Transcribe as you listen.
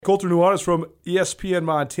Colter Nuanez from ESPN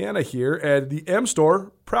Montana here, and the M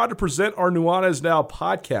Store, proud to present our Nuanez Now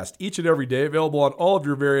podcast each and every day, available on all of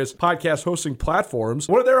your various podcast hosting platforms.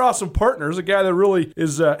 One of their awesome partners, a guy that really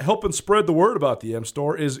is helping spread the word about the M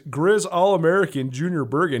Store, is Grizz All-American Junior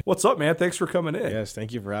Bergen. What's up, man? Thanks for coming in. Yes,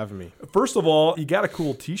 thank you for having me. First of all, you got a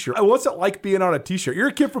cool t-shirt. What's it like being on a t-shirt? You're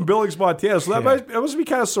a kid from Billings, Montana, so that must be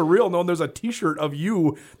kind of surreal knowing there's a t-shirt of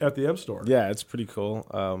you at the M Store. Yeah, it's pretty cool.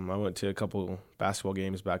 I went to a couple basketball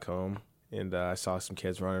games back home, and I saw some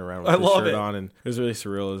kids running around with the shirt on, and it was really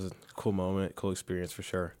surreal. It was a cool moment, cool experience for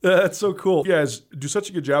sure. That's so cool. You guys do such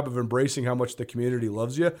a good job of embracing how much the community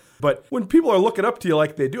loves you. But when people are looking up to you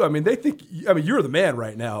like they do, they think, you're the man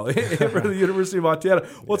right now for the University of Montana.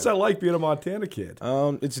 What's that like being a Montana kid?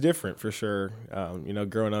 It's different for sure.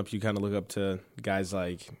 Growing up, you kind of look up to guys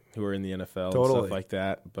like who are in the NFL and stuff like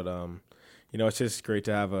that. But, it's just great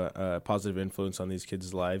to have a positive influence on these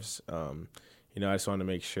kids' lives. I just want to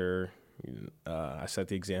make sure I set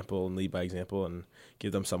the example and lead by example and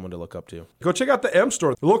give them someone to look up to. Go check out the M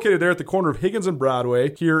Store. They're located there at the corner of Higgins and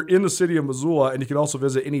Broadway here in the city of Missoula, and you can also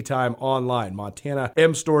visit anytime online,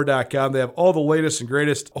 montanamstore.com. They have all the latest and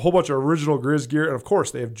greatest, a whole bunch of original Grizz gear, and of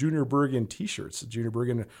course, they have Junior Bergen t-shirts. Junior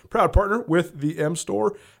Bergen, proud partner with the M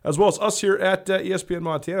Store, as well as us here at ESPN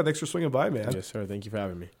Montana. Thanks for swinging by, man. Yes, sir. Thank you for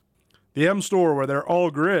having me. The M Store, where they're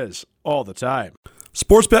all Grizz all the time.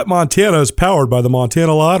 Sportsbet Montana is powered by the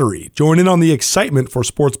Montana Lottery. Join in on the excitement for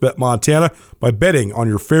Sportsbet Montana by betting on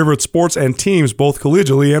your favorite sports and teams both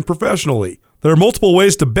collegially and professionally. There are multiple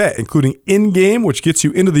ways to bet, including in-game, which gets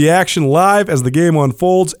you into the action live as the game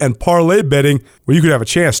unfolds, and parlay betting, where you could have a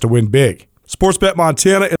chance to win big. Sportsbet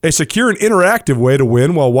Montana is a secure and interactive way to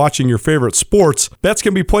win while watching your favorite sports. Bets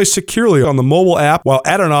can be placed securely on the mobile app while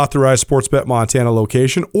at an authorized Sportsbet Montana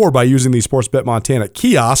location or by using the Sportsbet Montana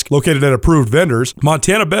kiosk located at approved vendors.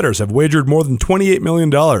 Montana bettors have wagered more than $28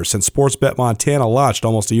 million since Sportsbet Montana launched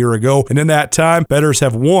almost a year ago, and in that time, bettors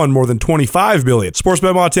have won more than $25 million.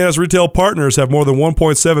 Sportsbet Montana's retail partners have more than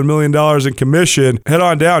 $1.7 million in commission. Head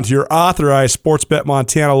on down to your authorized Sportsbet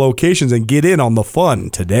Montana locations and get in on the fun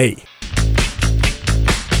today.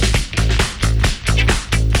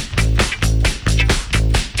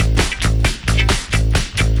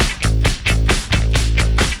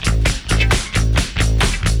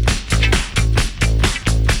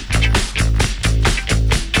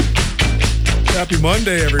 Happy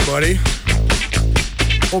Monday, everybody.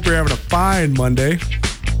 Hope you're having a fine Monday.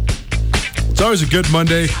 It's always a good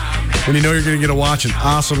Monday when you know you're going to get to watch an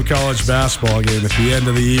awesome college basketball game at the end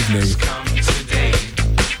of the evening.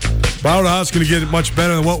 But I don't know how it's going to get much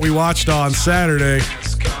better than what we watched on Saturday.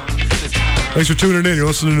 Thanks for tuning in. You're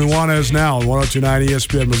listening to Nuanez Now on 102.9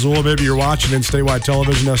 ESPN Missoula. Maybe you're watching in statewide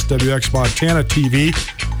television, SWX Montana TV.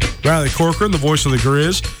 Riley Corcoran, the voice of the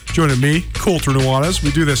Grizz, joining me, Colter Nuanez.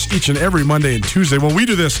 We do this each and every Monday and Tuesday. Well, we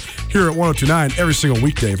do this here at 102.9 every single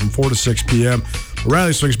weekday from 4 to 6 p.m.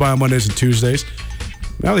 Riley swings by on Mondays and Tuesdays.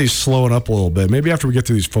 Now that he's slowing up a little bit, maybe after we get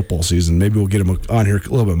through these football season, maybe we'll get him on here a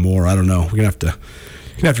little bit more. I don't know. We're going to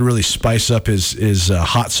have to really spice up his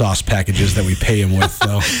hot sauce packages that we pay him with,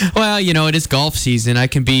 though. Well, it is golf season. I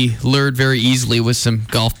can be lured very easily with some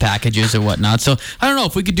golf packages and whatnot. So I don't know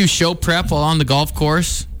if we could do show prep while on the golf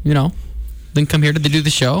course, then come here to do the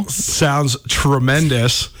show. Sounds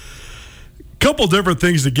tremendous. Couple different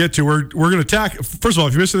things to get to. We're going to tackle. First of all,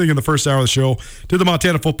 if you missed anything in the first hour of the show, did the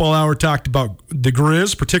Montana Football Hour, talked about the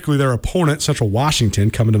Grizz, particularly their opponent, Central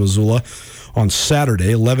Washington, coming to Missoula on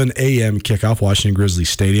Saturday, 11 a.m. kickoff, Washington Grizzlies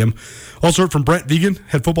Stadium. Also heard from Brent Vigen,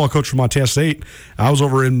 head football coach from Montana State. I was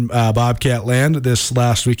over in Bobcat Land this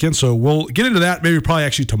last weekend, so we'll get into that probably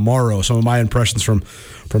actually tomorrow, some of my impressions from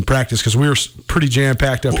practice, because we were pretty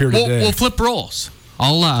jam-packed up here today. We'll flip roles. I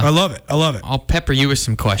love it. I'll pepper you with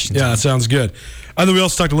some questions. Yeah, that sounds good. And then we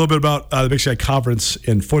also talked a little bit about the Big Sky Conference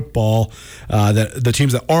in football, the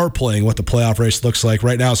teams that are playing, what the playoff race looks like.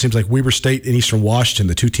 Right now, it seems like Weber State and Eastern Washington,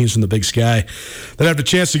 the two teams from the Big Sky, that have the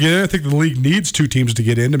chance to get in. I think the league needs two teams to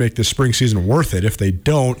get in to make this spring season worth it. If they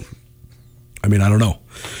don't, I don't know.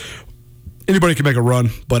 Anybody can make a run,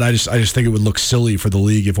 but I just think it would look silly for the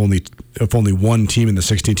league if only one team in the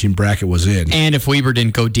 16-team bracket was in. And if Weber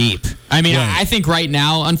didn't go deep. I think right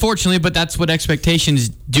now, unfortunately, but that's what expectations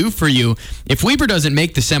do for you. If Weber doesn't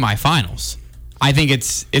make the semifinals, I think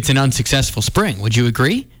it's an unsuccessful spring. Would you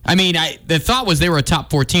agree? The thought was they were a top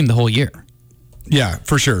 4 team the whole year. Yeah,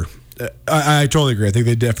 for sure. I totally agree. I think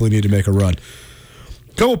they definitely need to make a run.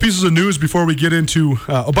 Couple pieces of news before we get into...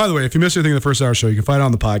 by the way, if you missed anything in the first hour show, you can find it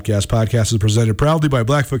on the podcast. Podcast is presented proudly by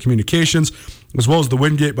Blackfoot Communications, as well as the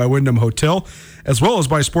Wingate by Wyndham Hotel, as well as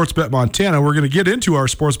by Sportsbet Montana. We're going to get into our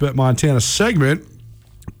Sportsbet Montana segment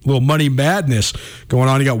little money madness going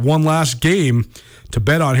on. You got one last game to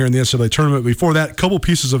bet on here in the NCAA tournament. Before that, a couple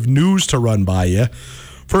pieces of news to run by you.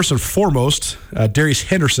 First and foremost, Darius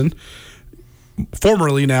Henderson,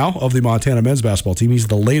 formerly now of the Montana men's basketball team. He's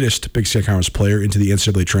the latest Big Sky Conference player into the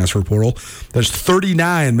NCAA transfer portal. There's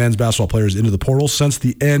 39 men's basketball players into the portal since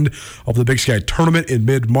the end of the Big Sky tournament in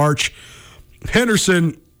mid-March.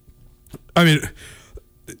 Henderson, I mean,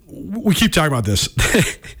 we keep talking about this.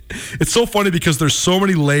 It's so funny because there's so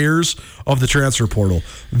many layers of the transfer portal.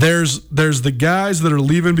 There's the guys that are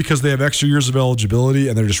leaving because they have extra years of eligibility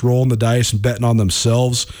and they're just rolling the dice and betting on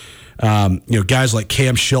themselves. Guys like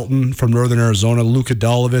Cam Shelton from Northern Arizona, Luka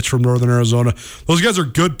Dolovich from Northern Arizona. Those guys are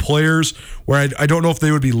good players where I don't know if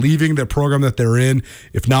they would be leaving the program that they're in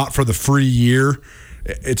if not for the free year.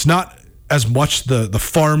 It's not as much the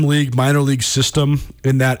farm league, minor league system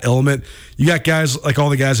in that element. You got guys like all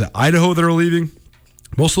the guys at Idaho that are leaving.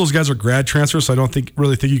 Most of those guys are grad transfers, so I don't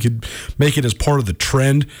really think you could make it as part of the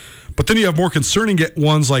trend. But then you have more concerning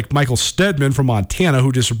ones like Michael Stedman from Montana,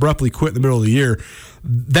 who just abruptly quit in the middle of the year.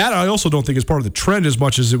 That I also don't think is part of the trend as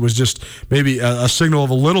much as it was just maybe a signal of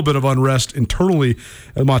a little bit of unrest internally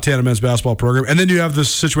at the Montana men's basketball program. And then you have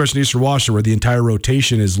this situation in Eastern Washington where the entire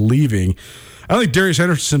rotation is leaving. I don't think Darius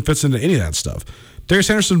Henderson fits into any of that stuff. Darius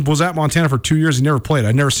Henderson was at Montana for 2 years. He never played.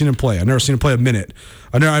 I've never seen him play. I've never seen him play a minute.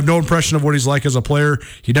 I have no impression of what he's like as a player.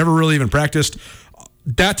 He never really even practiced.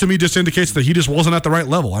 That to me just indicates that he just wasn't at the right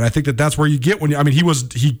level, and I think that's where you get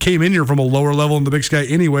he came in here from a lower level in the Big Sky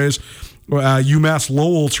anyways. UMass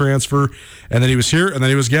Lowell transfer, and then he was here, and then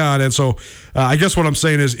he was gone. And so I guess what I'm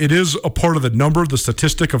saying is it is a part of the number, the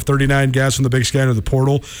statistic of 39 guys from the Big Sky into the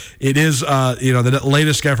portal. It is the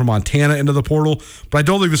latest guy from Montana into the portal, but I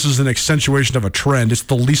don't think this is an accentuation of a trend. It's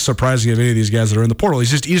the least surprising of any of these guys that are in the portal. He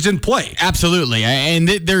just didn't play. Absolutely, and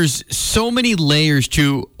there's so many layers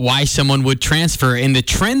to why someone would transfer, and the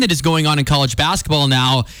trend that is going on in college basketball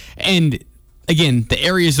now, and again, the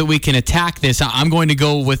areas that we can attack this, I'm going to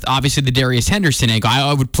go with, obviously, the Darius Henderson angle.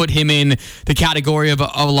 I would put him in the category of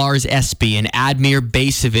Lars Espy and Admir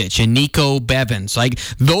Bacevic and Nico Bevins. Like,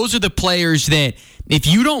 those are the players that, if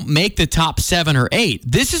you don't make the top 7 or 8,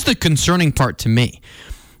 this is the concerning part to me.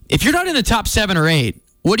 If you're not in the top 7 or 8,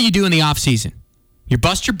 what do you do in the offseason? You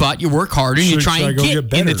bust your butt, you work harder, and you try and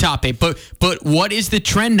get in the top 8. But what is the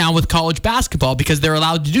trend now with college basketball? Because they're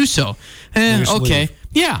allowed to do so. Okay.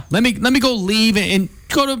 Yeah, let me go leave and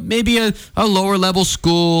go to maybe a lower level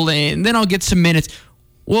school, and then I'll get some minutes.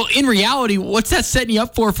 Well, in reality, what's that setting you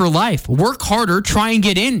up for life? Work harder, try and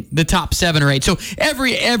get in the top 7 or 8. So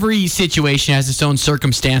every situation has its own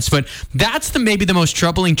circumstance, but that's maybe the most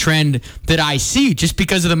troubling trend that I see, just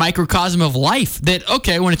because of the microcosm of life. That,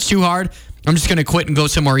 okay, when it's too hard, I'm just going to quit and go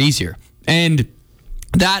somewhere easier. And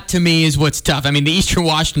that, to me, is what's tough. I mean, the Eastern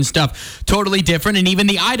Washington stuff, totally different, and even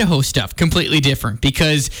the Idaho stuff, completely different,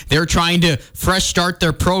 because they're trying to fresh start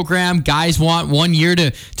their program. Guys want 1 year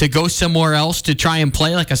to go somewhere else to try and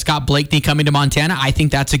play, like a Scott Blakeney coming to Montana. I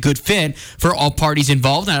think that's a good fit for all parties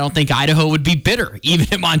involved, and I don't think Idaho would be bitter,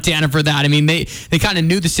 even at Montana, for that. I mean, they kind of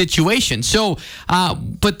knew the situation. So,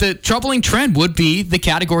 but the troubling trend would be the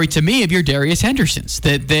category, to me, of your Darius Hendersons,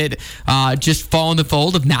 that just fall in the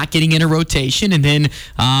fold of not getting in a rotation, and then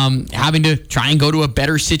having to try and go to a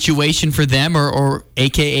better situation for them, or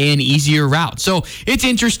AKA an easier route. So it's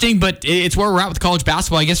interesting, but it's where we're at with college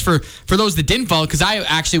basketball. I guess for those that didn't follow, because I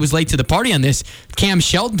actually was late to the party on this, Cam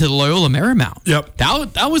Shelton to the Loyola Marymount. Yep.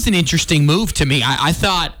 That was an interesting move to me. I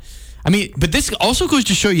thought, but this also goes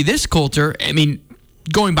to show you this, Coulter. I mean,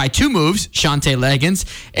 going by 2 moves, Shante Leggins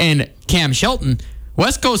and Cam Shelton,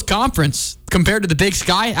 West Coast Conference compared to the Big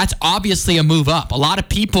Sky, that's obviously a move up. A lot of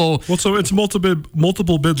people... Well, so it's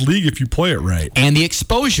multiple bid league if you play it right. And the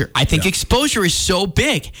exposure. I think exposure is so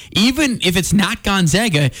big. Even if it's not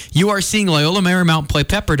Gonzaga, you are seeing Loyola Marymount play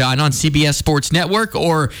Pepperdine on CBS Sports Network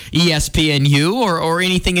or ESPNU or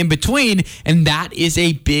anything in between, and that is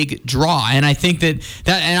a big draw. And I think that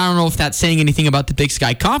and I don't know if that's saying anything about the Big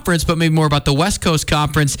Sky Conference, but maybe more about the West Coast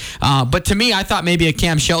Conference. But to me, I thought maybe a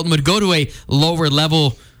Cam Shelton would go to a lower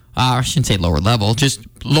level, I shouldn't say lower level, just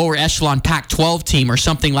lower echelon Pac-12 team or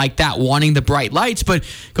something like that, wanting the bright lights, but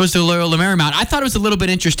goes to Loyola Marymount. I thought it was a little bit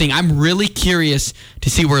interesting. I'm really curious to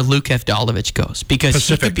see where Luke Evdolovich goes, because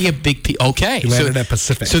Pacific. he could be a big okay. He landed at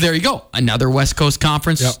Pacific. So there you go. Another West Coast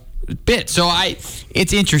Conference bit. So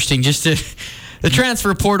it's interesting just to... The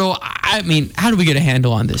transfer portal, I mean, how do we get a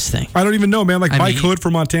handle on this thing? I don't even know, man. Like Mike Hood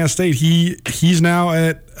from Montana State, he's now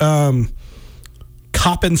at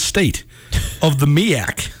Coppin State of the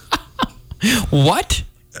MEAC. What?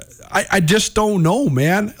 I just don't know,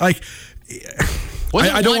 man. Like,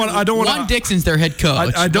 I don't want. Juan Dixon's their head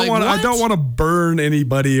coach. I don't want to burn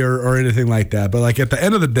anybody or anything like that. But like at the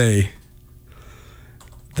end of the day,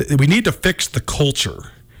 we need to fix the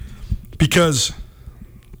culture because,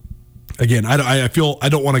 again, I feel I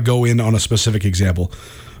don't want to go in on a specific example,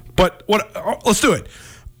 but let's do it.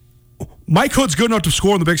 Mike Hood's good enough to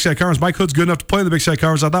score in the Big Sky Conference. Mike Hood's good enough to play in the Big Sky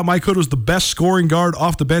Conference. I thought Mike Hood was the best scoring guard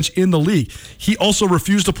off the bench in the league. He also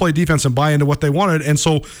refused to play defense and buy into what they wanted, and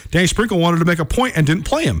so Danny Sprinkle wanted to make a point and didn't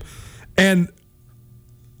play him. And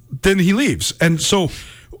then he leaves. And so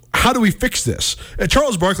how do we fix this?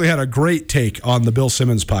 Charles Barkley had a great take on the Bill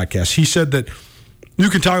Simmons podcast. He said that you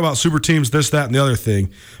can talk about super teams, this, that, and the other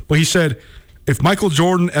thing, but he said if Michael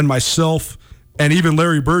Jordan and myself and even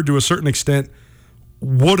Larry Bird to a certain extent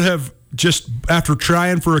would have just after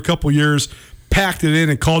trying for a couple years, packed it in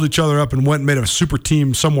and called each other up and went and made a super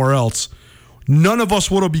team somewhere else, none of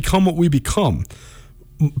us would have become what we become.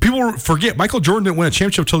 People forget Michael Jordan didn't win a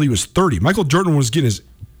championship until he was 30. Michael Jordan was getting his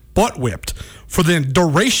butt whipped for the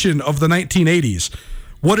duration of the 1980s.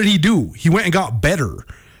 What did he do? He went and got better.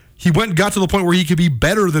 He went and got to the point where he could be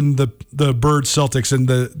better than the Bird Celtics and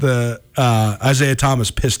the Isaiah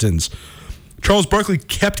Thomas Pistons. Charles Barkley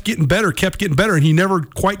kept getting better, and he never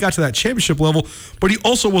quite got to that championship level, but he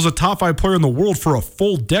also was a top 5 player in the world for a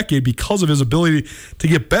full decade because of his ability to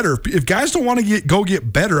get better. If guys don't want to go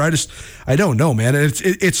get better, I don't know, man. And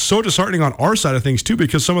it's so disheartening on our side of things, too,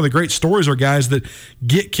 because some of the great stories are guys that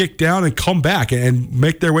get kicked down and come back and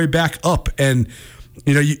make their way back up. And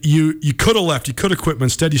you know, you could have left, you could have quit, but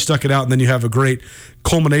instead you stuck it out, and then you have a great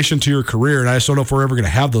culmination to your career. And I just don't know if we're ever going to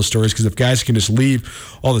have those stories because if guys can just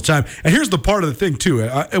leave all the time. And here's the part of the thing, too.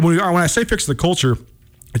 When I say fix the culture,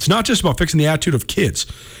 it's not just about fixing the attitude of kids.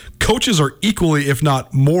 Coaches are equally, if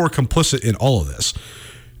not more, complicit in all of this.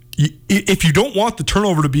 If you don't want the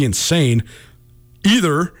turnover to be insane,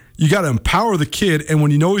 either you got to empower the kid, and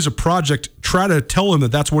when you know he's a project, try to tell him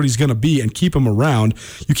that that's what he's going to be and keep him around.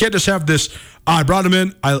 You can't just have this, I brought him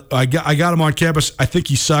in, I got him on campus, I think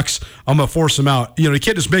he sucks, I'm going to force him out. You know, you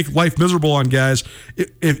can't just make life miserable on guys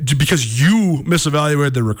because you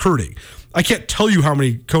misevaluated the recruiting. I can't tell you how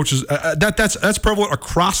many coaches, that's prevalent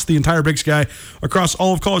across the entire Big Sky, across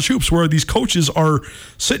all of college hoops, where these coaches are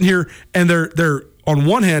sitting here and they're on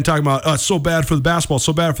one hand talking about it's so bad for the basketball, it's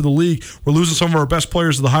so bad for the league, we're losing some of our best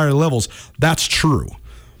players to the higher levels. That's true.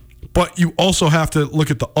 But you also have to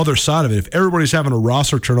look at the other side of it. If everybody's having a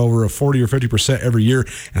roster turnover of 40 or 50% every year,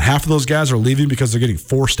 and half of those guys are leaving because they're getting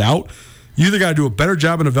forced out, you either got to do a better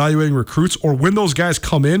job in evaluating recruits, or when those guys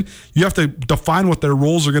come in, you have to define what their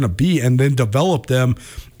roles are going to be and then develop them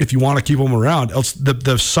if you want to keep them around. Else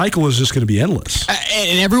the cycle is just going to be endless.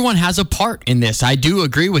 And everyone has a part in this. I do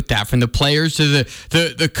agree with that, from the players to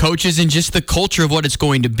the coaches and just the culture of what it's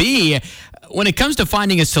going to be. When it comes to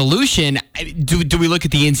finding a solution, do we look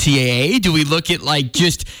at the NCAA? Do we look at like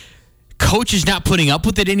just coaches not putting up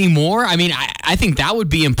with it anymore? I mean, I think that would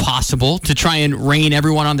be impossible to try and rein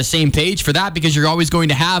everyone on the same page for that, because you're always going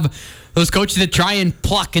to have those coaches that try and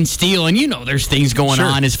pluck and steal. And, you know, there's things going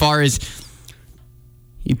on as far as,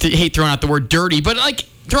 you hate throwing out the word dirty, but like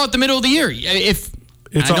throughout the middle of the year,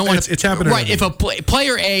 it's happening. Right. If a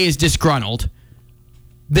player A is disgruntled,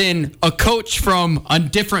 then a coach from a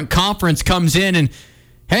different conference comes in and,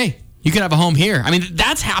 hey, you could have a home here. I mean,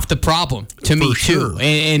 that's half the problem to me, too.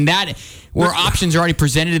 And that, where options are already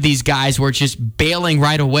presented to these guys, where it's just bailing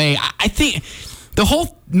right away. I think the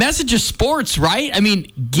whole message of sports, right? I mean,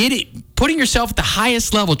 putting yourself at the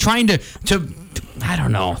highest level, trying to I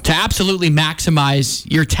don't know, to absolutely maximize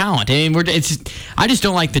your talent. I mean, I just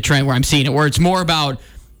don't like the trend where I'm seeing it, where it's more about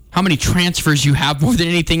how many transfers you have more than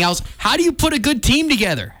anything else. How do you put a good team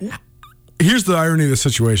together? Here's the irony of the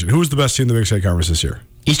situation. Who was the best team in the Big Sky Conference this year?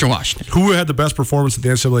 Eastern Washington. Who had the best performance at the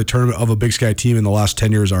NCAA tournament of a Big Sky team in the last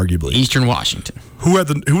 10 years, arguably? Eastern Washington. Who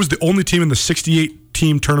was the only team in the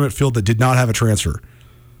 68-team tournament field that did not have a transfer?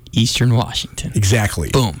 Eastern Washington. Exactly.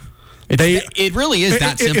 Boom. It really is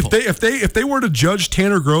that simple. If they were to judge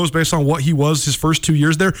Tanner Groves based on what he was his first 2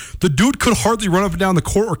 years there, the dude could hardly run up and down the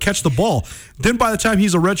court or catch the ball. Then by the time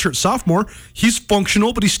he's a redshirt sophomore, he's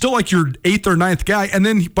functional, but he's still like your 8th or 9th guy. And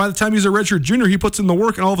then by the time he's a redshirt junior, he puts in the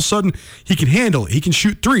work, and all of a sudden he can handle it. He can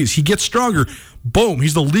shoot threes. He gets stronger. Boom,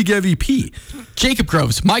 he's the league MVP. Jacob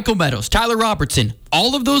Groves, Michael Meadows, Tyler Robertson,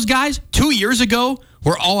 all of those guys 2 years ago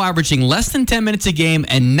were all averaging less than 10 minutes a game,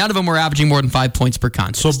 and none of them were averaging more than 5 points per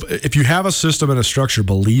contest. So if you have a system and a structure,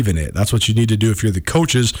 believe in it. That's what you need to do if you're the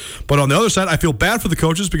coaches. But on the other side, I feel bad for the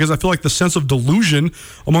coaches, because I feel like the sense of delusion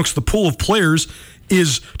amongst the pool of players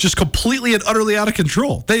is just completely and utterly out of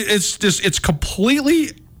control. It's completely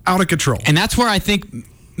out of control. And that's where I think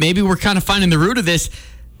maybe we're kind of finding the root of this.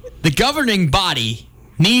 the governing body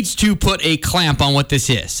needs to put a clamp on what this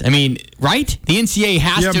is. I mean, right? The NCAA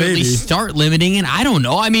has to at least start limiting it. I don't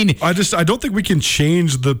know. I mean, I don't think we can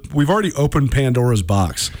change we've already opened Pandora's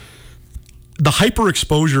box. The hyper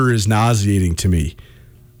is nauseating to me.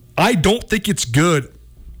 I don't think it's good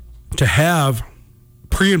to have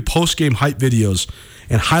pre and post game hype videos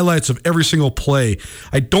and highlights of every single play.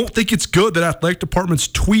 I don't think it's good that athletic departments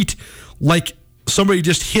tweet like somebody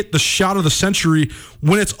just hit the shot of the century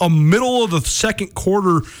when it's a middle of the second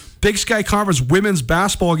quarter Big Sky Conference women's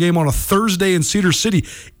basketball game on a Thursday in Cedar City.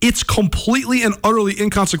 It's completely and utterly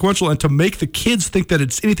inconsequential, and to make the kids think that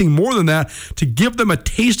it's anything more than that, to give them a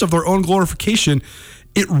taste of their own glorification,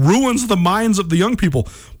 it ruins the minds of the young people.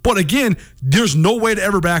 But again, there's no way to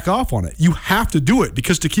ever back off on it. You have to do it,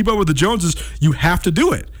 because to keep up with the Joneses, you have to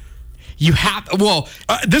do it. You have,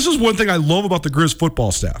 this is one thing I love about the Grizz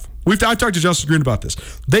football staff. I talked to Justin Green about this.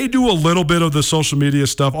 They do a little bit of the social media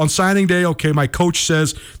stuff. On signing day, okay, my coach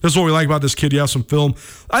says, this is what we like about this kid. You have some film.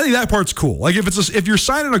 I think that part's cool. Like if you're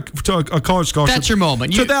signing to a college scholarship. That's your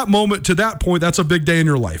moment. To that point, that's a big day in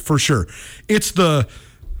your life, for sure. It's the,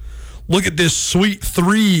 look at this sweet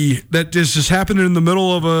 3 that just happening in the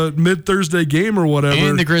middle of a mid-Thursday game or whatever.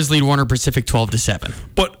 And the Grizz lead Warner Pacific 12-7.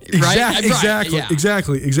 But exactly.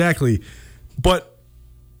 But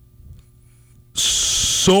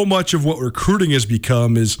so much of what recruiting has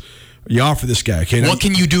become is you offer this guy. Okay, what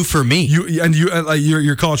can you do for me?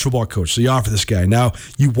 You're a college football coach, so you offer this guy. Now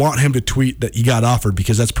you want him to tweet that you got offered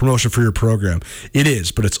because that's promotion for your program. It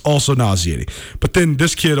is, but it's also nauseating. But then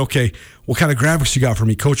this kid, okay, what kind of graphics you got for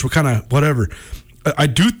me, coach? What kind of whatever? I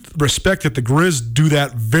do respect that the Grizz do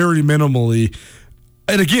that very minimally.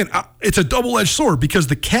 And again, it's a double-edged sword, because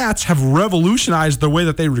the Cats have revolutionized the way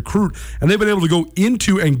that they recruit, and they've been able to go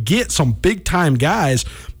into and get some big-time guys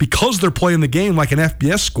because they're playing the game like an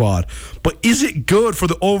FBS squad. But is it good for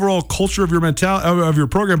the overall culture of your mentality of your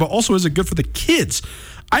program? But also, is it good for the kids?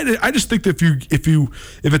 I just think that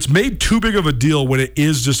if it's made too big of a deal when it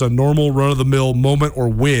is just a normal run-of-the-mill moment or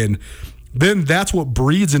win, then that's what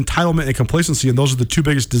breeds entitlement and complacency, and those are the two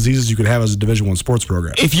biggest diseases you could have as a Division I sports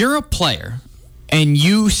program. If you're a player and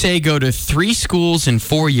you say go to 3 schools in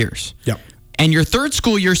 4 years, yep, and your third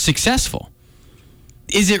school you're successful,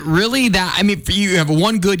 is it really that? I mean, you have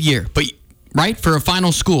one good year, but right, for a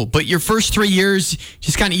final school, but your first 3 years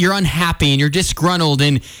just kind of you're unhappy and you're disgruntled,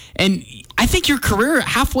 and I think your career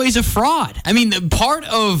halfway is a fraud. I mean, part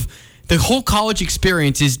of the whole college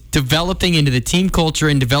experience is developing into the team culture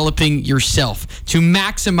and developing yourself to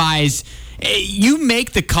maximize. You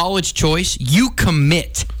make the college choice, you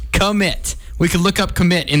commit. We could look up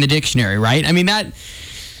commit in the dictionary, right? I mean, that.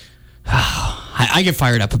 I get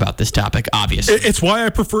fired up about this topic, obviously. It's why I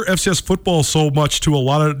prefer FCS football so much to a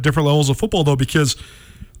lot of different levels of football, though, because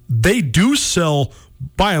they do sell,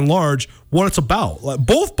 by and large, what it's about. Like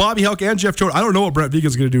both Bobby Hauck and Jeff Choate, I don't know what Brent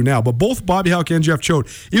Vigen's going to do now, but both Bobby Hauck and Jeff Choate,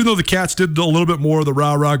 even though the Cats did a little bit more of the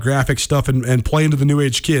rah-rah graphic stuff and play into the new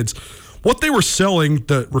age kids, what they were selling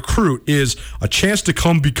the recruit is a chance to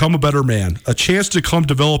come become a better man, a chance to come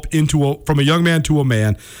develop from a young man to a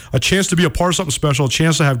man, a chance to be a part of something special, a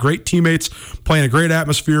chance to have great teammates, play in a great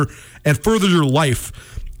atmosphere, and further your life.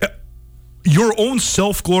 Your own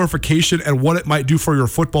self-glorification and what it might do for your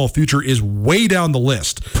football future is way down the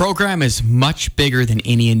list. Program is much bigger than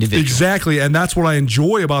any individual. Exactly, and that's what I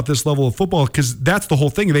enjoy about this level of football, because that's the whole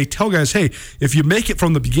thing. They tell guys, hey, if you make it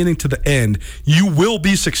from the beginning to the end, you will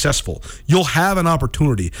be successful. You'll have an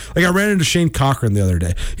opportunity. Like I ran into Shane Cochran the other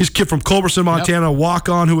day. He's a kid from Culberson, Montana, a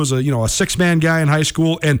walk-on who was a six-man guy in high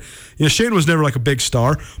school, and Shane was never like a big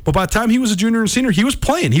star, but by the time he was a junior and senior, he was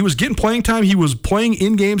playing. He was getting playing time. He was playing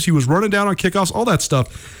in games. He was running down on kickoffs, all that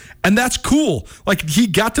stuff. And that's cool. Like, he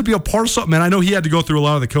got to be a part of something. And I know he had to go through a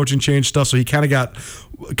lot of the coaching change stuff, so he kind of got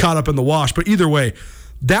caught up in the wash. But either way,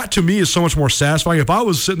 that to me is so much more satisfying. If I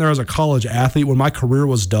was sitting there as a college athlete when my career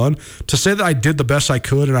was done, to say that I did the best I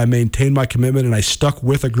could and I maintained my commitment and I stuck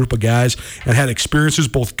with a group of guys and had experiences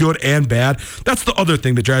both good and bad, that's the other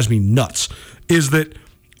thing that drives me nuts, is that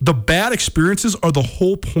the bad experiences are the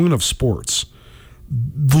whole point of sports.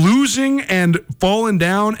 Losing and falling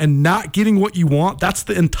down and not getting what you want, that's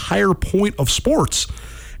the entire point of sports.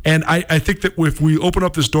 And I think that if we open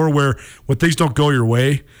up this door where when things don't go your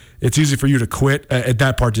way, it's easy for you to quit.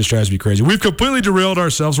 That part just drives me crazy. We've completely derailed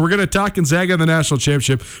ourselves. We're going to talk Gonzaga in the national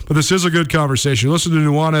championship, but this is a good conversation. Listen to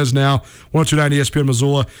Nuanez now, 102.9 ESPN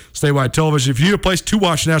Missoula, statewide television. If you need a place to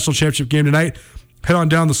watch the national championship game tonight, head on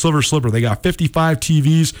down to Silver Slipper. They got 55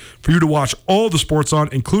 TVs for you to watch all the sports on,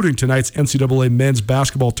 including tonight's NCAA Men's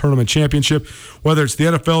Basketball Tournament Championship. Whether it's the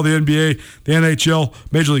NFL, the NBA, the NHL,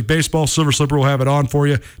 Major League Baseball, Silver Slipper will have it on for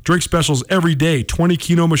you. Drink specials every day, 20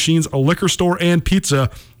 Keno machines, a liquor store, and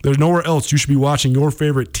pizza. There's nowhere else you should be watching your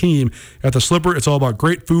favorite team. At the Slipper, it's all about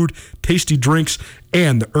great food, tasty drinks,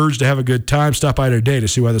 and the urge to have a good time. Stop by today to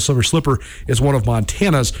see why the Silver Slipper is one of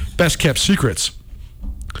Montana's best-kept secrets.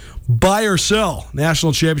 Buy or sell,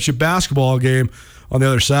 National Championship basketball game on the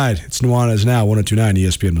other side. It's Nuanez Now, 102.9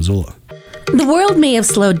 ESPN Missoula. The world may have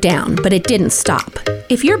slowed down, but it didn't stop.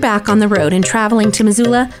 If you're back on the road and traveling to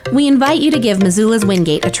Missoula, we invite you to give Missoula's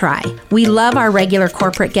Wingate a try. We love our regular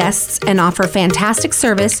corporate guests and offer fantastic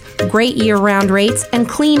service, great year-round rates, and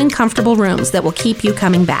clean and comfortable rooms that will keep you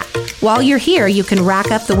coming back. While you're here, you can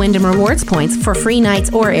rack up the Wyndham Rewards points for free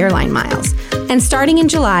nights or airline miles. And starting in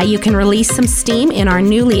July, you can release some steam in our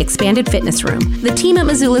newly expanded fitness room. The team at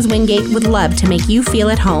Missoula's Wingate would love to make you feel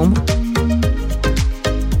at home.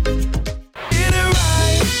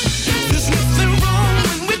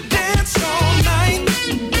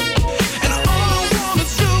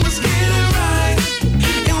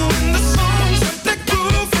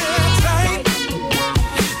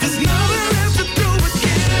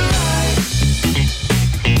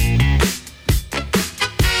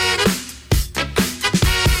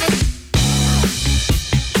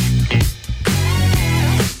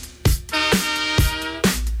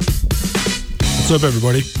 What's up,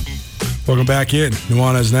 everybody? Welcome back in.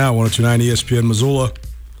 Nuanez Now, 102.9 ESPN Missoula.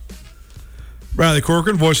 Riley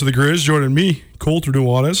Corcoran, voice of the Grizz, joining me, Colter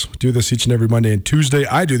Nuanez. We do this each and every Monday and Tuesday.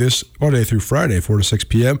 I do this Monday through Friday, 4 to 6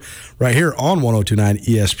 p.m., right here on 102.9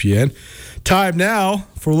 ESPN. Time now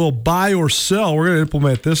for a little buy or sell. We're going to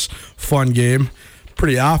implement this fun game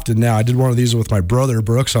pretty often now. I did one of these with my brother,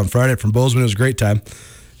 Brooks, on Friday from Bozeman. It was a great time.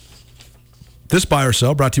 This buy or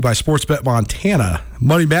sell brought to you by Sportsbet Montana.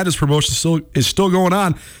 Money Madness promotion is still going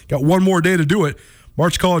on. Got one more day to do it.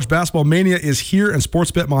 March College Basketball Mania is here, and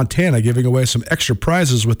Sportsbet Montana giving away some extra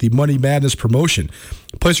prizes with the Money Madness promotion.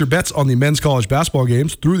 Place your bets on the men's college basketball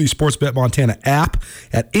games through the Sportsbet Montana app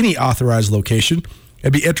at any authorized location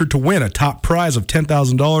and be entered to win a top prize of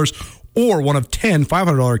 $10,000 or one of 10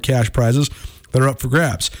 $500 cash prizes that are up for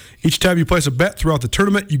grabs. Each time you place a bet throughout the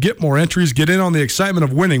tournament, you get more entries. Get in on the excitement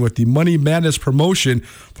of winning with the Money Madness promotion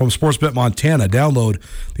from Sportsbet Montana. Download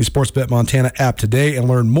the Sportsbet Montana app today and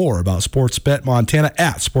learn more about Sportsbet Montana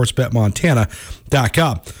at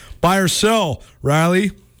sportsbetmontana.com. Buy or sell,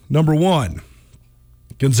 Riley, number one.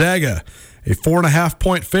 Gonzaga, a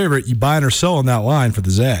 4.5-point favorite. You buying or selling that line for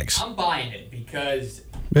the Zags? I'm buying it because...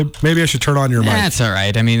 Maybe I should turn on your mic. That's all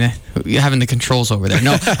right. I mean, you're having the controls over there.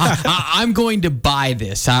 No, I'm going to buy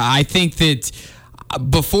this. I think that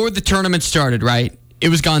before the tournament started, right, it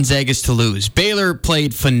was Gonzaga's to lose. Baylor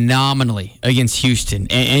played phenomenally against Houston,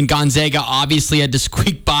 and Gonzaga obviously had to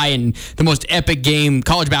squeak by in the most epic game,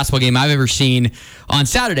 college basketball game I've ever seen on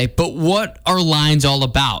Saturday. But what are lines all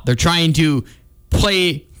about? They're trying to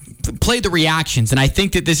play the reactions, and I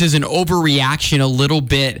think that this is an overreaction a little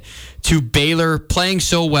bit to Baylor playing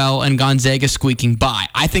so well and Gonzaga squeaking by.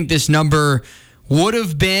 I think this number would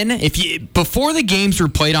have been, before the games were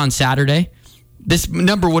played on Saturday, this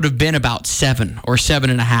number would have been about 7 or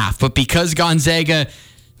 7.5. But because Gonzaga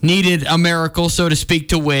needed a miracle, so to speak,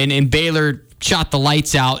 to win, and Baylor shot the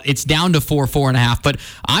lights out, it's down to 4.5. But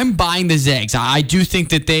I'm buying the Zags. I do think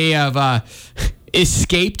that they have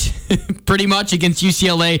escaped pretty much against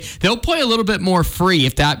UCLA. They'll play a little bit more free,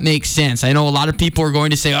 if that makes sense. I know a lot of people are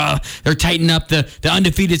going to say, they're tightening up the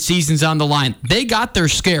undefeated seasons on the line. They got their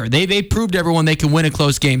scare. They proved everyone they can win a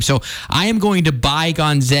close game. So I am going to buy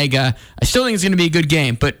Gonzaga. I still think it's going to be a good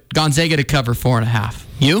game, but Gonzaga to cover 4.5.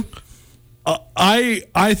 You?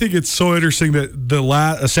 I think it's so interesting that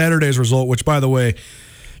the Saturday's result, which, by the way,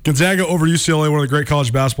 Gonzaga over UCLA, one of the great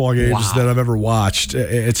college basketball games that I've ever watched.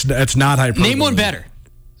 It's not hyperbole. Name one better,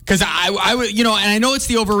 because I would, and I know it's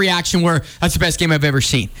the overreaction where that's the best game I've ever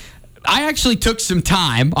seen. I actually took some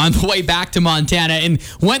time on the way back to Montana and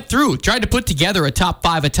went through, tried to put together a top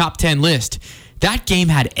 5, a top 10 list. That game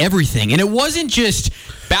had everything, and it wasn't just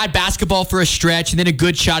bad basketball for a stretch and then a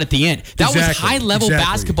good shot at the end. That was high-level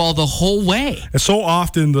basketball the whole way. And so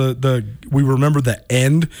often we remember the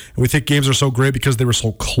end, and we think games are so great because they were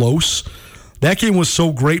so close. That game was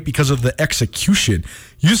so great because of the execution.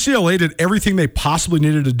 UCLA did everything they possibly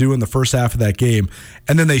needed to do in the first half of that game,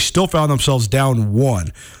 and then they still found themselves down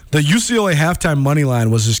 1. The UCLA halftime money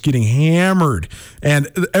line was just getting hammered, and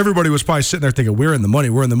everybody was probably sitting there thinking, we're in the money.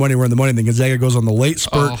 And then Gonzaga goes on the late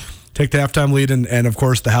spurt, take the halftime lead, and of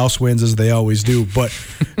course the house wins, as they always do. But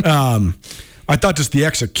I thought just the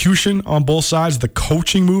execution on both sides, the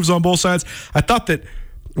coaching moves on both sides. I thought that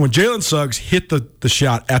when Jalen Suggs hit the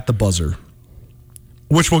shot at the buzzer,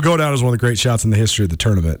 which will go down as one of the great shots in the history of the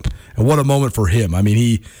tournament, and what a moment for him. I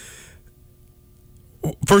mean,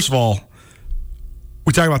 first of all,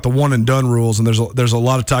 we talk about the one and done rules, and there's a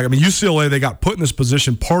lot of talk. I mean, UCLA, they got put in this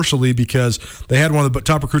position partially because they had one of the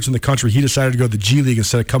top recruits in the country. He decided to go to the G League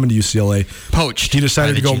instead of coming to UCLA. Poached. He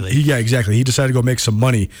decided to go. Yeah, exactly. He decided to go make some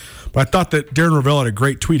money. But I thought that Darren Rovell had a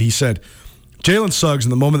great tweet. He said, Jalen Suggs, in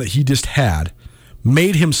the moment that he just had,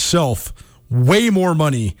 made himself way more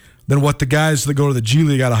money than what the guys that go to the G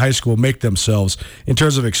League out of high school make themselves in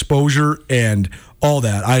terms of exposure and all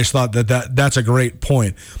that. I just thought that's a great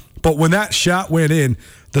point. But when that shot went in,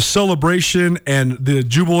 the celebration and the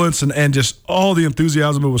jubilance and just all the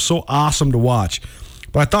enthusiasm, it was so awesome to watch.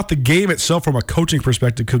 But I thought the game itself from a coaching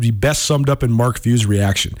perspective could be best summed up in Mark Few's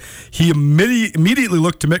reaction. He immediately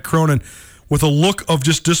looked to Mick Cronin with a look of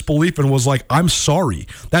just disbelief and was like, I'm sorry.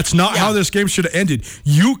 That's not how this game should have ended.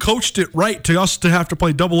 You coached it right to us to have to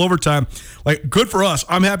play double overtime. Like, good for us.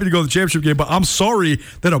 I'm happy to go to the championship game, but I'm sorry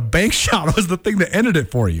that a bank shot was the thing that ended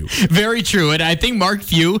it for you. Very true. And I think Mark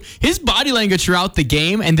Few, his body language throughout the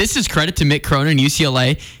game, and this is credit to Mick Cronin,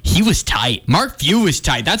 UCLA, he was tight. Mark Few was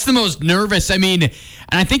tight. That's the most nervous. I mean, and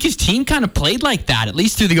I think his team kind of played like that, at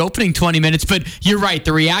least through the opening 20 minutes. But you're right.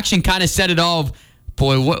 The reaction kind of said it all.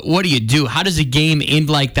 Boy, what do you do? How does a game end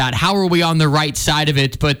like that? How are we on the right side of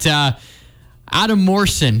it? But Adam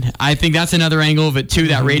Morrison, I think that's another angle of it too,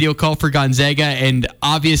 that radio call for Gonzaga, and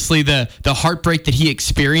obviously the heartbreak that he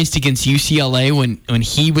experienced against UCLA when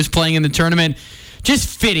he was playing in the tournament.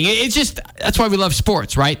 Just fitting. It's just, that's why we love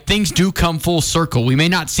sports, right? Things do come full circle. We may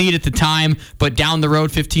not see it at the time, but down the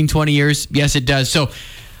road, 15, 20 years, yes, it does. So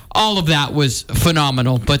all of that was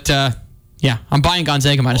phenomenal. But yeah, I'm buying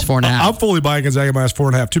Gonzaga minus 4.5. I'm fully buying Gonzaga minus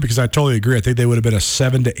 4.5 too, because I totally agree. I think they would have been a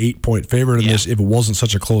 7 to 8 point favorite in this if it wasn't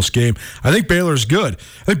such a close game. I think Baylor's good.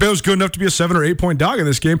 I think Baylor's good enough to be a 7 or 8 point dog in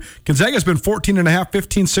this game. Gonzaga's been 14.5,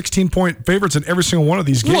 15, 16 point favorites in every single one of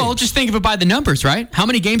these games. Well, just think of it by the numbers, right? How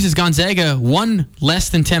many games has Gonzaga won less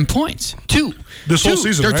than 10 points? 2. This whole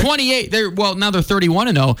season, They're right? 28. Now they're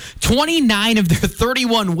 31-0. 29 of their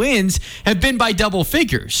 31 wins have been by double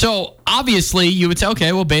figures. So obviously, you would say,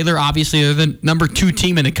 okay, well, Baylor, obviously, they're the number 2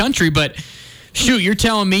 team in the country. But shoot, you're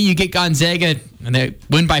telling me you get Gonzaga and they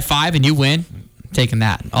win by 5 and you win? I'm taking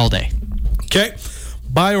that all day. Okay.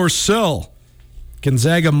 Buy or sell.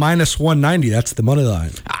 Gonzaga minus 190. That's the money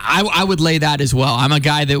line. I would lay that as well. I'm a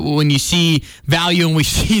guy that when you see value and we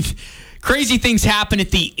see crazy things happen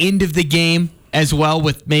at the end of the game as well,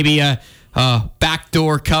 with maybe a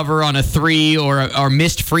backdoor cover on a 3 or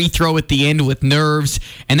missed free throw at the end with nerves.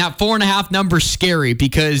 And that 4.5 number's scary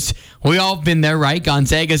because we all have been there, right?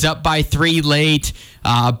 Gonzaga's up by 3 late.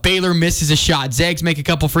 Baylor misses a shot. Zags make a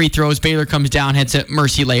couple free throws. Baylor comes down, hits a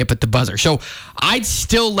mercy layup at the buzzer. So I'd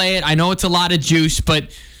still lay it. I know it's a lot of juice,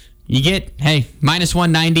 but you get, minus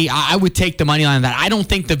 190. I would take the money line on that. I don't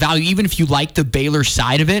think the value, even if you like the Baylor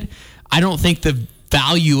side of it, I don't think the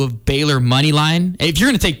value of Baylor money line. If you're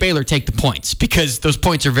going to take Baylor, take the points because those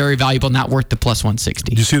points are very valuable, not worth the plus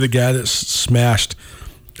 160. Did you see the guy that smashed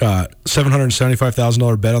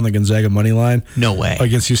 $775,000 bet on the Gonzaga money line? No way.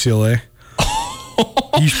 Against UCLA?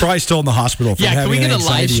 He's probably still in the hospital. From can we get a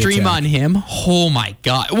live stream on him? Oh my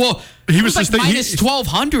God! Well, he was like minus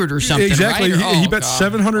 1,200 or something. Exactly. Right? He bet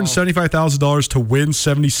 $775,000 to win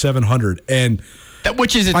 $7,700, and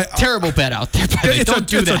which is a terrible bet out there. Don't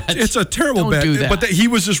do that. It's a terrible bet. Do that. But he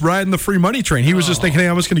was just riding the free money train. He was just thinking, hey,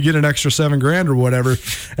 I'm just going to get an extra $7,000 or whatever.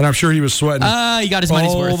 And I'm sure he was sweating. He got his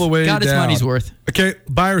money's worth. All the way down. His money's worth. Okay,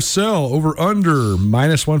 buy or sell, over under,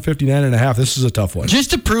 minus 159.5. This is a tough one.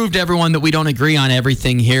 Just to prove to everyone that we don't agree on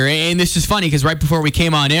everything here. And this is funny because right before we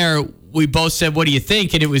came on air, we both said, what do you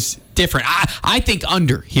think? And it was different. I think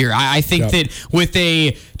under here. I think that with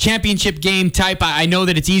a championship game type, I know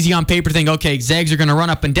that it's easy on paper to think, okay, Zags are going to run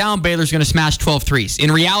up and down. Baylor's going to smash 12 threes.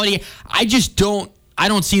 In reality, I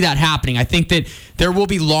don't see that happening. I think that there will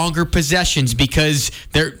be longer possessions because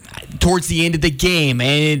they're towards the end of the game.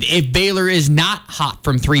 And if Baylor is not hot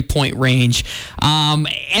from 3-point range,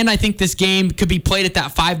 and I think this game could be played at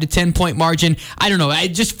that 5 to 10 point margin. I don't know.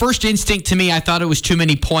 Just first instinct to me, I thought it was too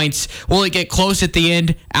many points. Will it get close at the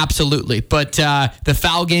end? Absolutely. But the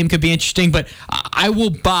foul game could be interesting. But I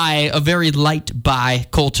will buy a very light buy,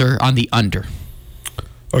 Coulter, on the under.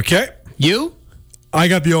 Okay. You? I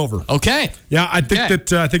got the over. Okay. Yeah, I think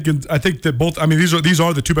that both. I mean, these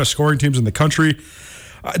are the 2 best scoring teams in the country.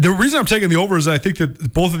 The reason I'm taking the over is I think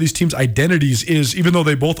that both of these teams' identities is, even though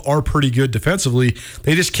they both are pretty good defensively,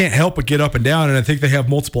 they just can't help but get up and down. And I think they have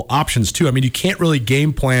multiple options too. I mean, you can't really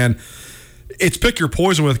game plan it's pick your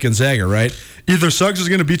poison with Gonzaga, right? Either Suggs is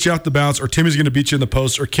going to beat you out the bounce, or Timmy's going to beat you in the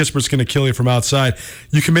post, or Kispert's going to kill you from outside.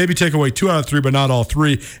 You can maybe take away 2 out of 3, but not all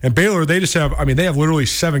 3. And Baylor, they have literally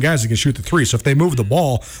 7 guys that can shoot the 3. So if they move the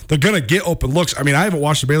ball, they're going to get open looks. I mean, I haven't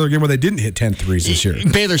watched a Baylor game where they didn't hit 10 threes this year.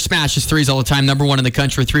 Baylor smashes threes all the time, number 1 in the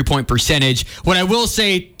country, 3-point percentage. What I will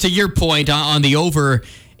say, to your point on the over,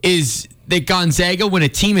 is that Gonzaga, when a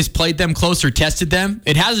team has played them close or tested them,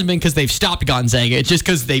 it hasn't been because they've stopped Gonzaga. It's just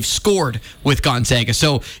because they've scored with Gonzaga.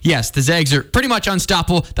 So, yes, the Zags are pretty much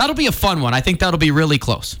unstoppable. That'll be a fun one. I think that'll be really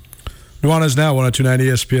close. Nuanez Now, 102.9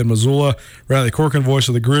 ESPN Missoula. Riley Corcoran, voice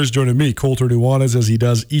of the Grizz, joining me, Colter Nuanez, as he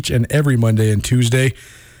does each and every Monday and Tuesday.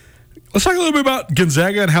 Let's talk a little bit about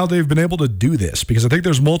Gonzaga and how they've been able to do this, because I think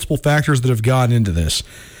there's multiple factors that have gone into this.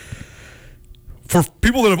 For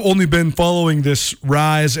people that have only been following this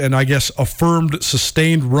rise and, I guess, affirmed,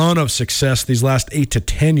 sustained run of success these last 8 to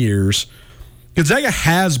 10 years, Gonzaga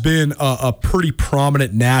has been a pretty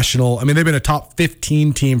prominent national. I mean, they've been a top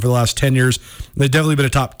 15 team for the last 10 years. They've definitely been a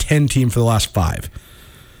top 10 team for the last 5.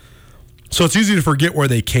 So it's easy to forget where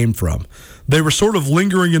they came from. They were sort of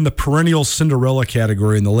lingering in the perennial Cinderella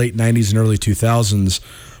category in the late 90s and early 2000s.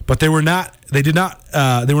 But they were not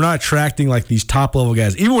attracting like these top level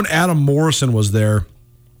guys. Even when Adam Morrison was there,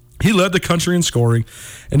 he led the country in scoring,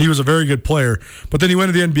 and he was a very good player. But then he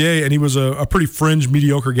went to the NBA, and he was a pretty fringe,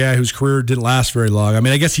 mediocre guy whose career didn't last very long. I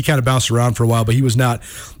mean, I guess he kind of bounced around for a while, but he was not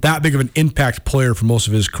that big of an impact player for most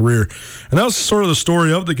of his career. And that was sort of the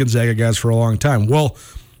story of the Gonzaga guys for a long time. Well,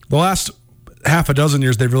 the last half a dozen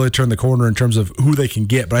years, they've really turned the corner in terms of who they can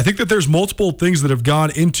get. But I think that there's multiple things that have gone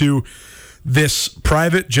into this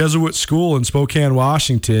private Jesuit school in Spokane,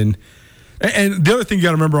 Washington. And the other thing you got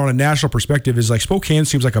to remember on a national perspective is, like, Spokane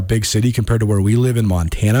seems like a big city compared to where we live in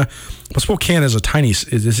Montana. But Spokane is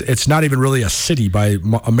it's not even really a city by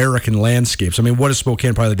American landscapes. I mean, what is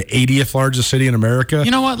Spokane? Probably the 80th largest city in America. You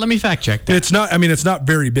know what? Let me fact check that. It's not, I mean, it's not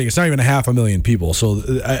very big. It's not even 500,000 people. So,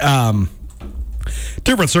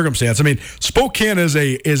 different circumstance. I mean, Spokane is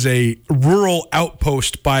a rural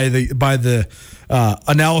outpost by the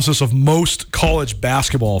analysis of most college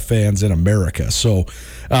basketball fans in America. So,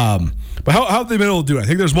 but how have they been able to do it? I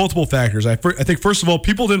think there's multiple factors. I think, first of all,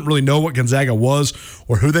 people didn't really know what Gonzaga was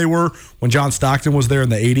or who they were when John Stockton was there in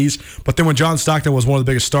the 80s. But then when John Stockton was one of the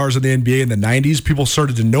biggest stars in the NBA in the 90s, people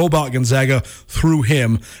started to know about Gonzaga through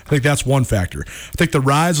him. I think that's one factor. I think the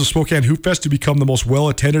rise of Spokane Hoop Fest to become the most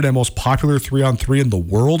well-attended and most popular 3-on-3 in the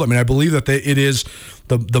world. I mean, I believe that it is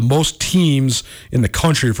the most teams in the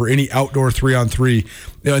country for any outdoor 3-on-3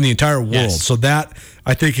 in the entire world. Yes. So that,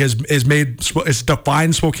 I think, has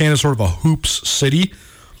defined Spokane as sort of a hoops city.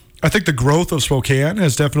 I think the growth of Spokane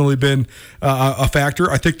has definitely been a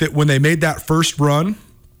factor. I think that when they made that first run,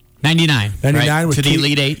 99 right? with to the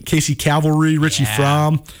Elite Eight, Casey Cavalry, Richie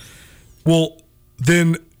Fromm. Well,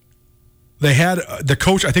 then they had the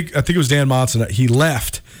coach. I think it was Dan Monson. He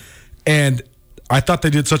left, and I thought they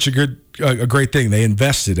did such a great thing. They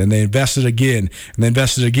invested, and they invested again, and they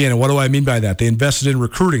invested again. And what do I mean by that? They invested in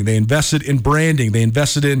recruiting. They invested in branding. They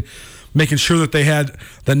invested in making sure that they had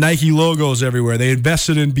the Nike logos everywhere. They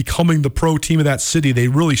invested in becoming the pro team of that city. They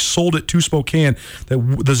really sold it to Spokane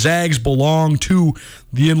that the Zags belong to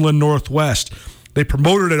the Inland Northwest. They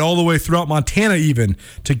promoted it all the way throughout Montana even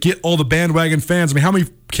to get all the bandwagon fans. I mean, how many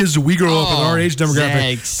kids do we grow up in our age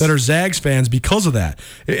demographic that are Zags fans because of that?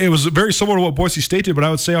 It was very similar to what Boise State did, but I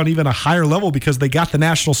would say on even a higher level because they got the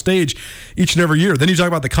national stage each and every year. Then you talk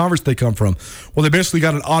about the conference they come from. Well, they basically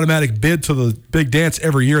got an automatic bid to the big dance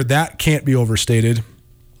every year. That can't be overstated.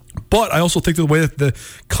 But I also think the way that the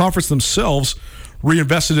conference themselves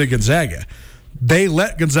reinvested in Gonzaga. They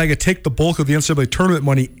let Gonzaga take the bulk of the NCAA tournament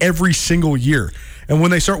money every single year. And when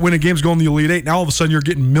they start winning games going to the Elite Eight, now all of a sudden you're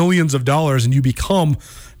getting millions of dollars and you become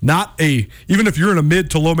even if you're in a mid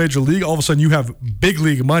to low major league, all of a sudden you have big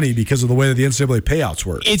league money because of the way that the NCAA payouts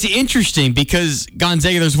work. It's interesting because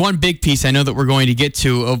Gonzaga, there's one big piece I know that we're going to get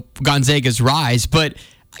to of Gonzaga's rise, but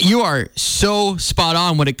you are so spot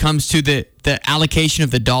on when it comes to the allocation of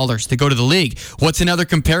the dollars to go to the league. What's another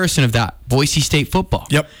comparison of that? Boise State football.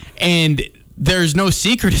 Yep. And there's no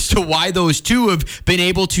secret as to why those two have been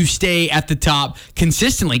able to stay at the top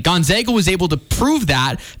consistently. Gonzaga was able to prove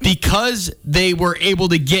that because they were able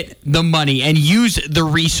to get the money and use the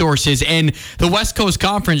resources. And the West Coast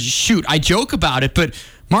Conference, shoot, I joke about it, but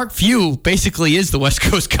Mark Few basically is the West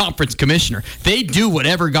Coast Conference commissioner. They do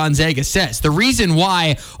whatever Gonzaga says. The reason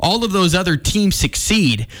why all of those other teams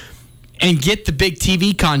succeed and get the big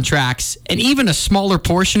TV contracts, and even a smaller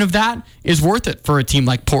portion of that is worth it for a team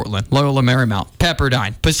like Portland, Loyola Marymount,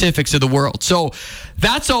 Pepperdine, Pacifics of the world. So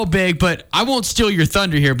that's all big, but I won't steal your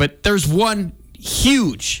thunder here, but there's one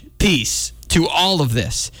huge piece to all of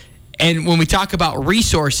this. And when we talk about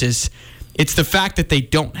resources, it's the fact that they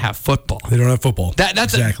don't have football. They don't have football.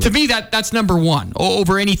 That's exactly. To me, that's number one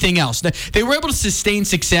over anything else. They were able to sustain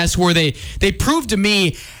success where they proved to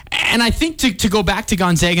me, and I think to go back to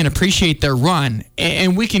Gonzaga and appreciate their run,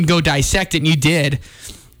 and we can go dissect it, and you did,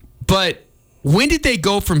 but when did they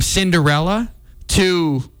go from Cinderella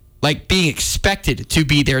to like being expected to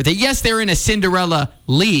be there? Yes, they're in a Cinderella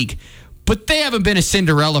league, but they haven't been a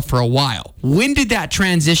Cinderella for a while. When did that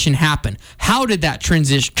transition happen? How did that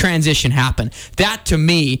transition happen? That, to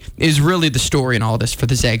me, is really the story in all this for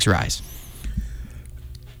the Zags rise.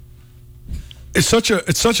 It's such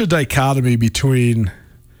a dichotomy because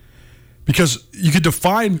you could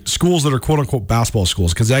define schools that are quote-unquote basketball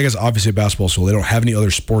schools. Gonzaga is obviously a basketball school. They don't have any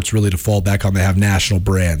other sports really to fall back on. They have national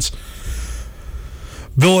brands.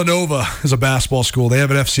 Villanova is a basketball school. They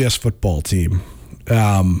have an FCS football team.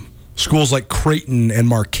 Schools like Creighton and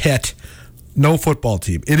Marquette, no football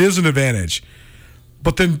team. It is an advantage.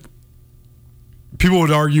 But then people would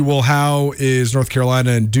argue, well, how is North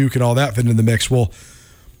Carolina and Duke and all that fit into the mix? Well,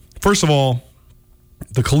 first of all,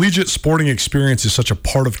 the collegiate sporting experience is such a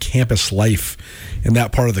part of campus life in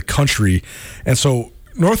that part of the country. And so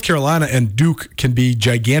North Carolina and Duke can be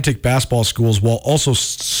gigantic basketball schools while also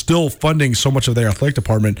still funding so much of their athletic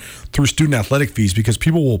department through student athletic fees, because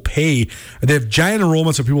people will pay. They have giant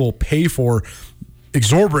enrollments and people will pay for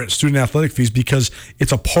exorbitant student athletic fees because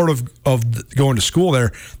it's a part of going to school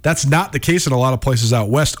there. That's not the case in a lot of places out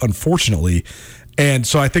west, unfortunately. And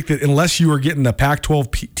so I think that unless you are getting the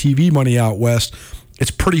Pac-12 TV money out west,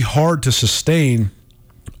 it's pretty hard to sustain.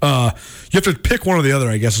 You have to pick one or the other,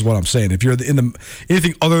 I guess is what I'm saying. If you're in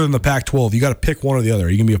anything other than the Pac-12, you got to pick one or the other.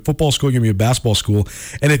 You can be a football school, you can be a basketball school.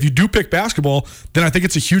 And if you do pick basketball, then I think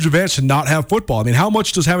it's a huge advantage to not have football. I mean, how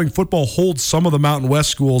much does having football hold some of the Mountain West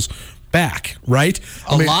schools back, right?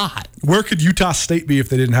 A lot. Where could Utah State be if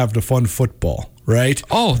they didn't have to fund football? Right?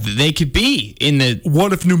 Oh, they could be in the...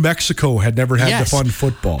 What if New Mexico had never had to fund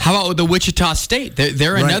football? How about the Wichita State?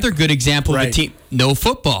 They're another good example of a team. No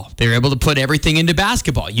football. They were able to put everything into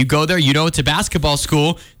basketball. You go there, you know it's a basketball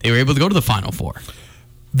school. They were able to go to the Final Four.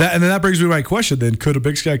 And then that brings me to my question then. Could a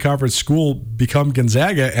Big Sky Conference school become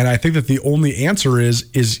Gonzaga? And I think that the only answer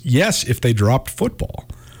is yes, if they dropped football.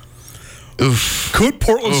 Oof. Could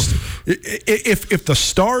Portland... Oof. If the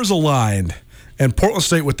stars aligned... And Portland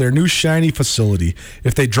State, with their new shiny facility,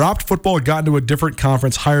 if they dropped football, got into a different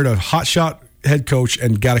conference, hired a hotshot head coach,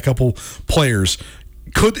 and got a couple players,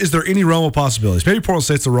 is there any realm of possibilities? Maybe Portland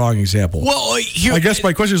State's the wrong example. Well, I guess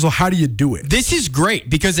my question is, well, how do you do it? This is great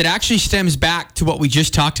because it actually stems back to what we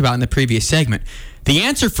just talked about in the previous segment. The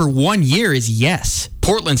answer for 1 year is yes.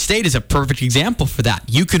 Portland State is a perfect example for that.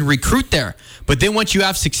 You can recruit there, but then once you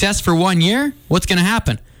have success for 1 year, what's going to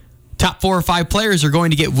happen? Top 4 or 5 players are going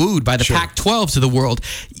to get wooed by the Pac-12s of the world.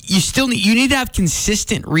 You need to have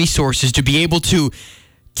consistent resources to be able to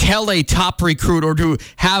tell a top recruit or to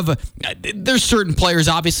have... There's certain players,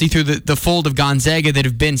 obviously, through the fold of Gonzaga that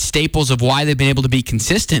have been staples of why they've been able to be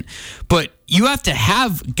consistent. But you have to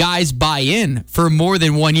have guys buy in for more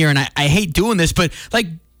than 1 year. And I hate doing this, but like...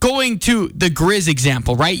 Going to the Grizz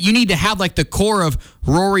example, right? You need to have like the core of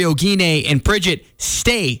Rory Ogine and Pridgett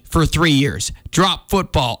stay for 3 years. Drop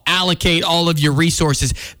football, allocate all of your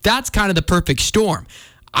resources. That's kind of the perfect storm.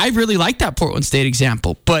 I really like that Portland State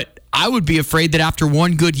example, but I would be afraid that after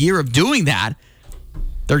one good year of doing that,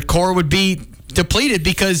 their core would be depleted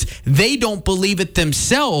because they don't believe it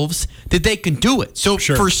themselves that they can do it. So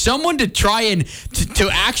for someone to try and to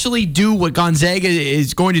actually do what Gonzaga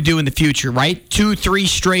is going to do in the future, right? 2-3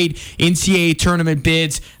 straight NCAA tournament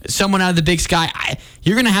bids, someone out of the Big Sky,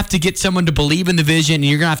 you're going to have to get someone to believe in the vision, and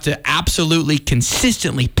you're going to have to absolutely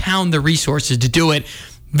consistently pound the resources to do it.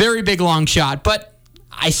 Very big long shot, but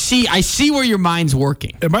I see where your mind's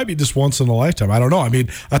working. It might be just once in a lifetime. I don't know. I mean,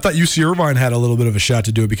 I thought UC Irvine had a little bit of a shot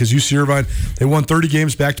to do it because UC Irvine, they won 30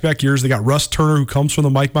 games back-to-back years. They got Russ Turner, who comes from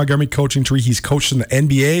the Mike Montgomery coaching tree. He's coached in the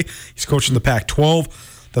NBA. He's coached in the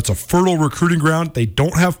Pac-12. That's a fertile recruiting ground. They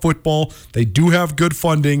don't have football. They do have good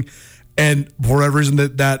funding. And for whatever reason,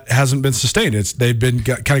 that hasn't been sustained. They've been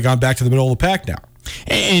kind of gone back to the middle of the pack now.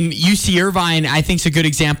 And UC Irvine, I think, is a good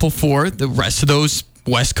example for the rest of those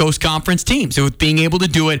West Coast Conference teams with being able to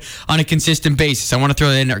do it on a consistent basis. I want to throw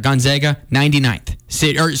that in there. Gonzaga, 99th.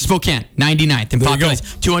 Spokane, 99th in population.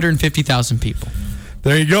 250,000 people.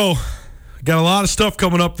 There you go. Got a lot of stuff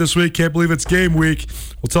coming up this week. Can't believe it's game week.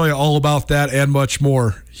 We'll tell you all about that and much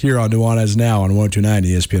more here on Nuanez Now on 102.9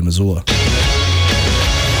 ESPN Missoula.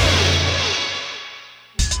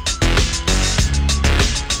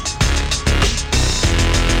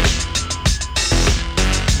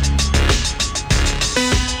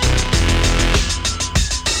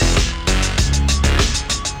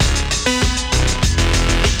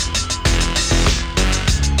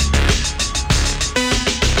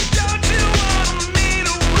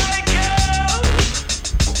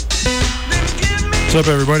 What's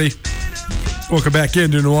up, everybody? Welcome back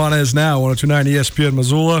into Nuanez Now, 102.9 ESPN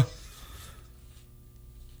Missoula.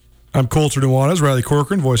 I'm Colter Nuanez, Riley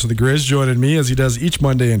Corcoran, voice of the Grizz, joining me as he does each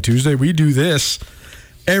Monday and Tuesday. We do this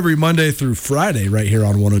every Monday through Friday right here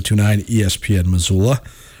on 102.9 ESPN Missoula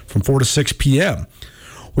from 4 to 6 p.m.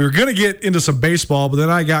 We were going to get into some baseball, but then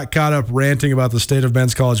I got caught up ranting about the state of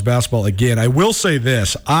men's college basketball again. I will say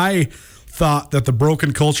this. I thought that the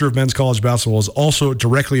broken culture of men's college basketball was also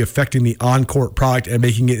directly affecting the on-court product and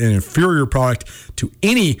making it an inferior product to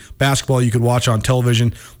any basketball you could watch on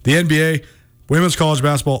television. The NBA, women's college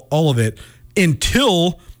basketball, all of it,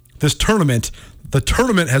 until this tournament. The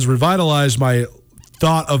tournament has revitalized my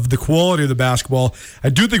thought of the quality of the basketball.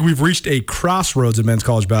 I do think we've reached a crossroads in men's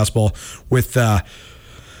college basketball with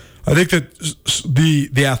I think that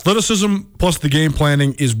the athleticism plus the game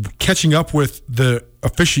planning is catching up with the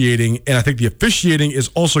officiating, and I think the officiating is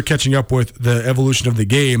also catching up with the evolution of the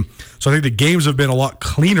game. So I think the games have been a lot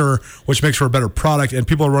cleaner, which makes for a better product, and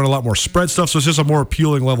people are running a lot more spread stuff, so it's just a more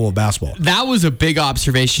appealing level of basketball. That was a big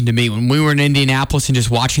observation to me when we were in Indianapolis and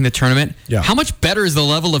just watching the tournament. Yeah. How much better is the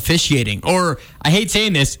level of officiating? Or, I hate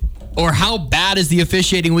saying this, or how bad is the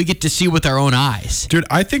officiating we get to see with our own eyes? Dude,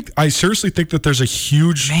 I seriously think that there's a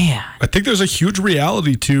huge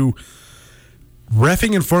reality to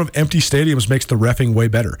reffing in front of empty stadiums makes the reffing way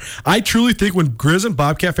better. I truly think when Grizz and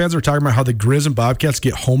Bobcat fans are talking about how the Grizz and Bobcats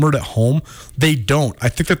get homered at home, they don't. I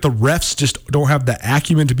think that the refs just don't have the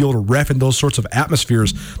acumen to be able to ref in those sorts of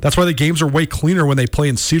atmospheres. That's why the games are way cleaner when they play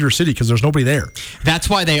in Cedar City, because there's nobody there. That's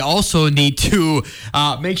why they also need to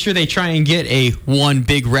make sure they try and get a one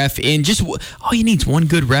big ref in. Just all you need is one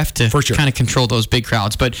good ref to kind of control those big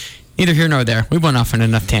crowds. But neither here nor there. We went off on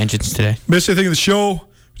enough tangents today. Missed anything of the show?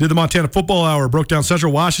 We did the Montana Football Hour, broke down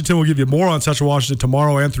Central Washington. We'll give you more on Central Washington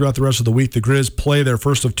tomorrow and throughout the rest of the week. The Grizz play their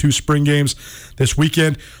first of 2 spring games this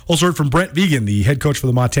weekend. Also heard from Brent Vigen, the head coach for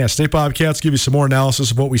the Montana State Bobcats. Give you some more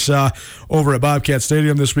analysis of what we saw over at Bobcat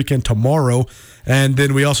Stadium this weekend tomorrow. And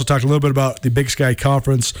then we also talked a little bit about the Big Sky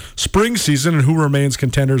Conference spring season and who remains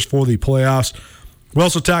contenders for the playoffs. We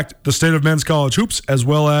also talked the state of men's college hoops, as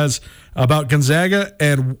well as about Gonzaga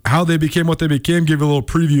and how they became what they became. Give you a little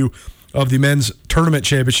preview of the men's tournament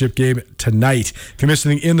championship game tonight. If you missed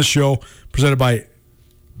anything in the show, presented by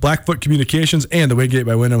Blackfoot Communications and the Wingate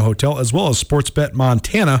by Wyndham Hotel, as well as Sportsbet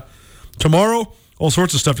Montana. Tomorrow, all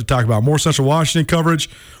sorts of stuff to talk about. More Central Washington coverage.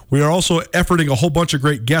 We are also efforting a whole bunch of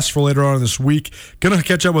great guests for later on this week. Going to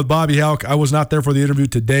catch up with Bobby Houck. I was not there for the interview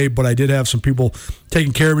today, but I did have some people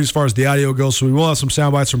taking care of me as far as the audio goes, so we will have some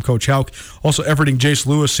sound bites from Coach Houck. Also efforting Jace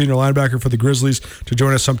Lewis, senior linebacker for the Grizzlies, to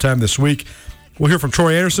join us sometime this week. We'll hear from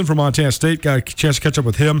Troy Anderson from Montana State. Got a chance to catch up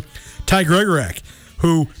with him. Ty Gregorak,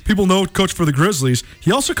 who people know coached for the Grizzlies.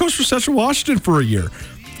 He also coached for Central Washington for a year.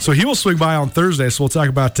 So he will swing by on Thursday, so we'll talk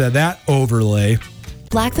about that overlay.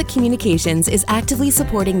 Blackfoot Communications is actively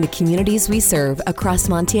supporting the communities we serve across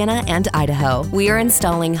Montana and Idaho. We are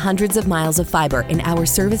installing hundreds of miles of fiber in our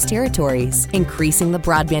service territories, increasing the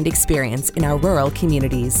broadband experience in our rural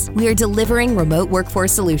communities. We are delivering remote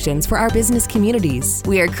workforce solutions for our business communities.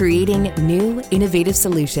 We are creating new, innovative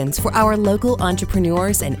solutions for our local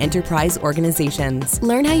entrepreneurs and enterprise organizations.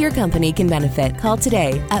 Learn how your company can benefit. Call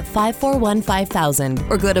today at 541-5000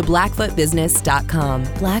 or go to blackfootbusiness.com.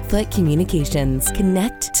 Blackfoot Communications. Connect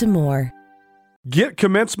to more. Get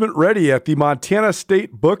commencement ready at the Montana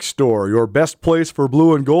State Bookstore, your best place for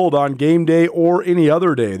blue and gold on game day or any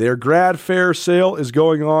other day. Their grad fair sale is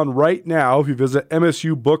going on right now if you visit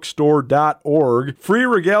msubookstore.org. Free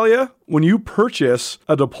regalia when you purchase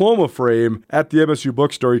a diploma frame at the MSU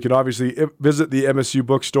Bookstore. You can obviously visit the MSU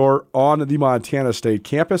Bookstore on the Montana State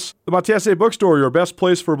campus. The Montana State Bookstore, your best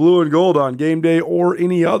place for blue and gold on game day or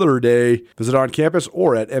any other day. Visit on campus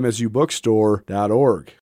or at msubookstore.org.